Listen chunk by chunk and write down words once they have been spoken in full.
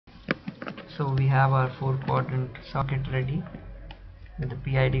So we have our 4-quadrant circuit ready with the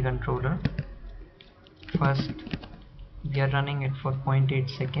PID controller. First we are running it for 0.8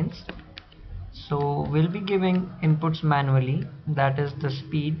 seconds. So we'll be giving inputs manually, that is the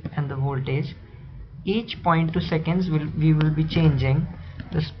speed and the voltage. Each 0.2 seconds we will be changing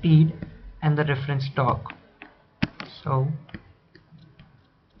the speed and the reference torque. So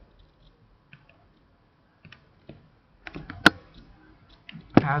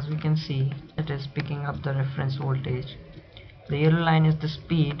as we can see, it is picking up the reference voltage. The yellow line is the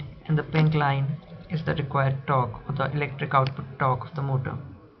speed and the pink line is the required torque, or the electric output torque of the motor.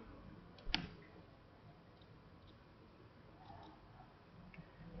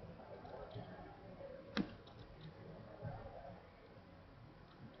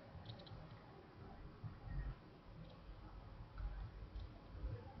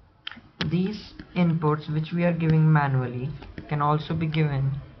 These inputs which we are giving manually can also be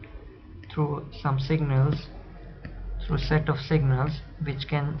given through some signals, through a set of signals which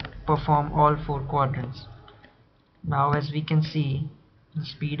can perform all 4 quadrants. Now as we can see, the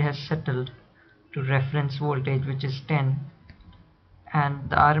speed has settled to reference voltage, which is 10, and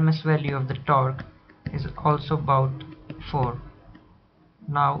the RMS value of the torque is also about 4.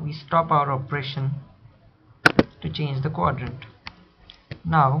 Now we stop our operation to change the quadrant.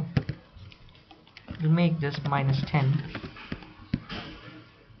 Now we'll make this -10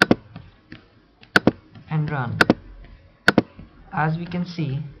 and run. As we can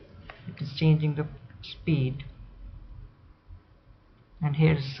see, it is changing the speed, and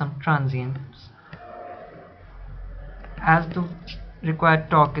here is some transients. As the required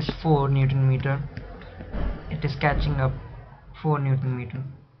torque is 4 Newton meter, it is catching up 4 Newton meter.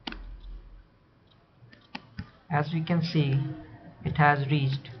 As we can see, it has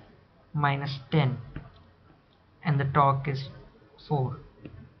reached -10 and the torque is 4.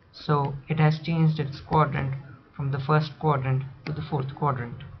 So it has changed its quadrant from the first quadrant to the 4th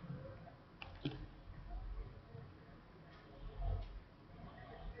quadrant.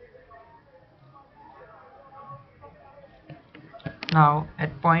 Now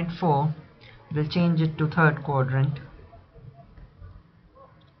at point 4 we'll change it to 3rd quadrant.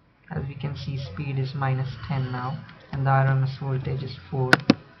 As we can see, speed is -10 now and the RMS voltage is 4.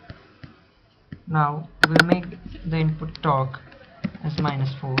 Now we'll make the input torque as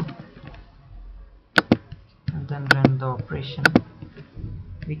 -4 and then run the operation.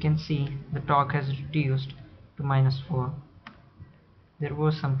 We can see the torque has reduced to -4. There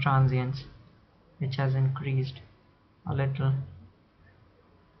were some transients which has increased a little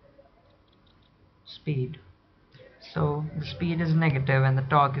speed. So the speed is negative and the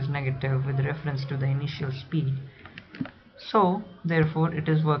torque is negative with reference to the initial speed. So therefore it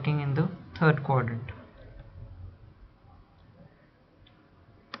is working in the 3rd quadrant.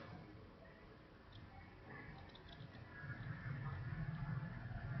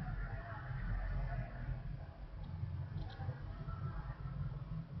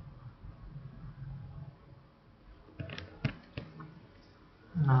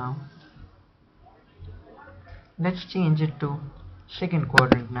 Now let's change it to 2nd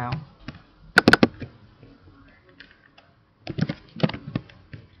quadrant now.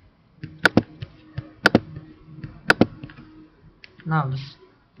 Now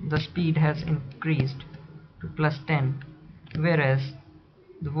the speed has increased to +10, whereas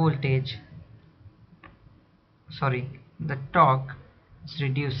the the torque is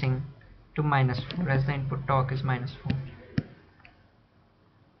reducing to -4, as the input torque is -4.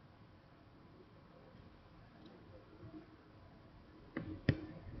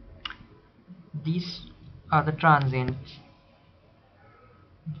 These are the transient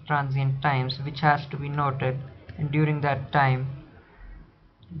times which has to be noted, and during that time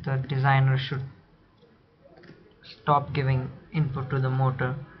the designer should stop giving input to the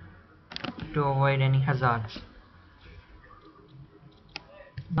motor to avoid any hazards.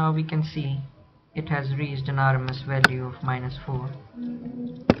 Now we can see it has reached an RMS value of -4.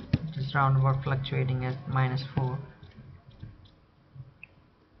 It is round about fluctuating at -4.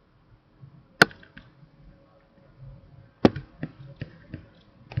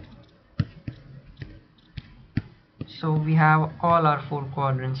 So we have all our 4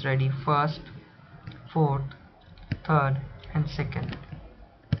 quadrants ready: 1st, 4th, 3rd and 2nd.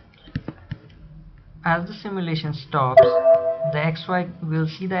 As the simulation stops, we'll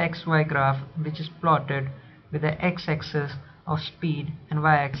see the XY graph, which is plotted with the x-axis of speed and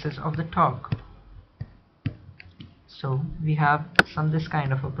y-axis of the torque. So we have this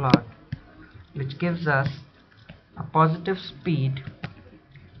kind of a plot which gives us a positive speed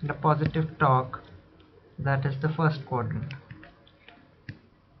and a positive torque, that is the 1st quadrant.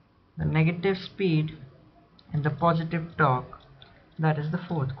 the negative speed and the positive torque, that is the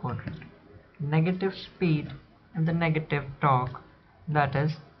fourth quadrant. Negative speed and the negative torque, that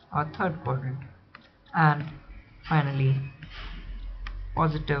is our third quadrant. And finally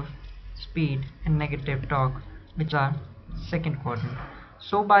positive speed and negative torque, which are second quadrant.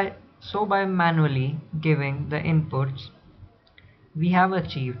 So by manually giving the inputs, we have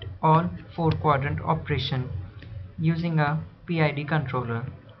achieved all four quadrant operation using a PID controller.